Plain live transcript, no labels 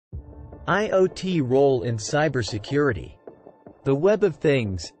IoT role in cybersecurity. The Web of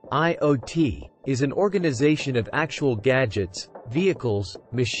Things, IoT, is an organization of actual gadgets, vehicles,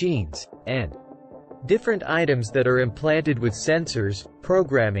 machines, and different items that are implanted with sensors,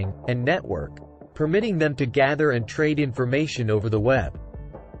 programming, and network, permitting them to gather and trade information over the web.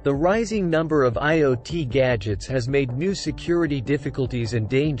 The rising number of IoT gadgets has made new security difficulties and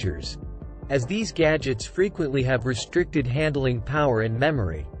dangers, as these gadgets frequently have restricted handling power and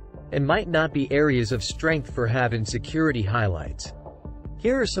memory, and might not be areas of strength for having security highlights.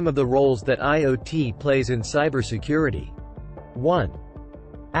 Here are some of the roles that IoT plays in cybersecurity. 1.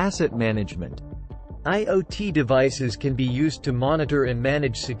 Asset management. IoT devices can be used to monitor and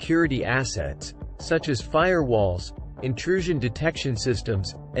manage security assets, such as firewalls, intrusion detection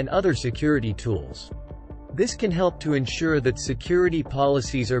systems, and other security tools. This can help to ensure that security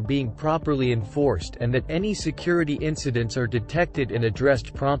policies are being properly enforced and that any security incidents are detected and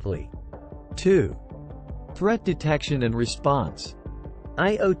addressed promptly. 2. Threat detection and response.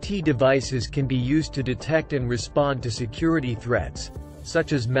 IoT devices can be used to detect and respond to security threats,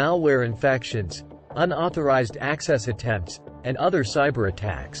 such as malware infections, unauthorized access attempts, and other cyber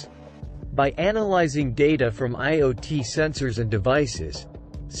attacks. By analyzing data from IoT sensors and devices,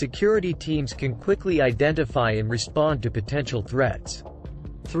 security teams can quickly identify and respond to potential threats.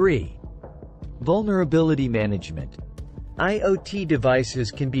 3. Vulnerability management. IoT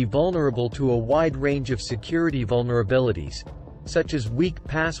devices can be vulnerable to a wide range of security vulnerabilities, such as weak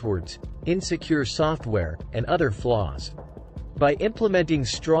passwords, insecure software, and other flaws. By implementing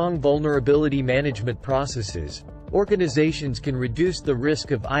strong vulnerability management processes, organizations can reduce the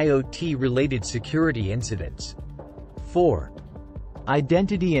risk of IoT-related security incidents. 4.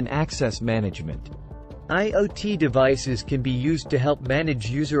 Identity and access management. IoT devices can be used to help manage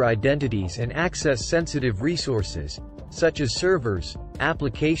user identities and access sensitive resources, such as servers,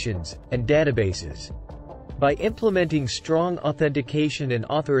 applications, and databases. By implementing strong authentication and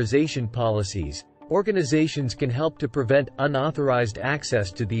authorization policies, organizations can help to prevent unauthorized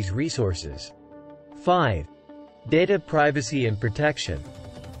access to these resources. 5. Data privacy and protection.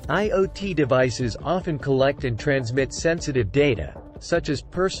 IoT devices often collect and transmit sensitive data, such as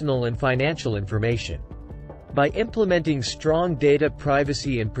personal and financial information. By implementing strong data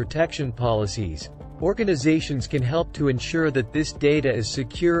privacy and protection policies, organizations can help to ensure that this data is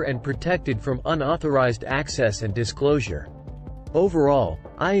secure and protected from unauthorized access and disclosure. Overall,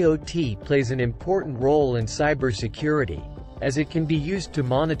 IoT plays an important role in cybersecurity, as it can be used to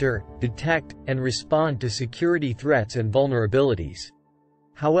monitor, detect, and respond to security threats and vulnerabilities.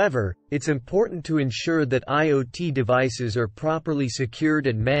 However, it's important to ensure that IoT devices are properly secured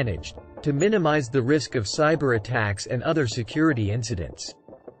and managed, to minimize the risk of cyber attacks and other security incidents.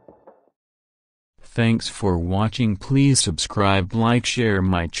 Thanks for watching. Please subscribe, like, share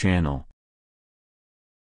my channel.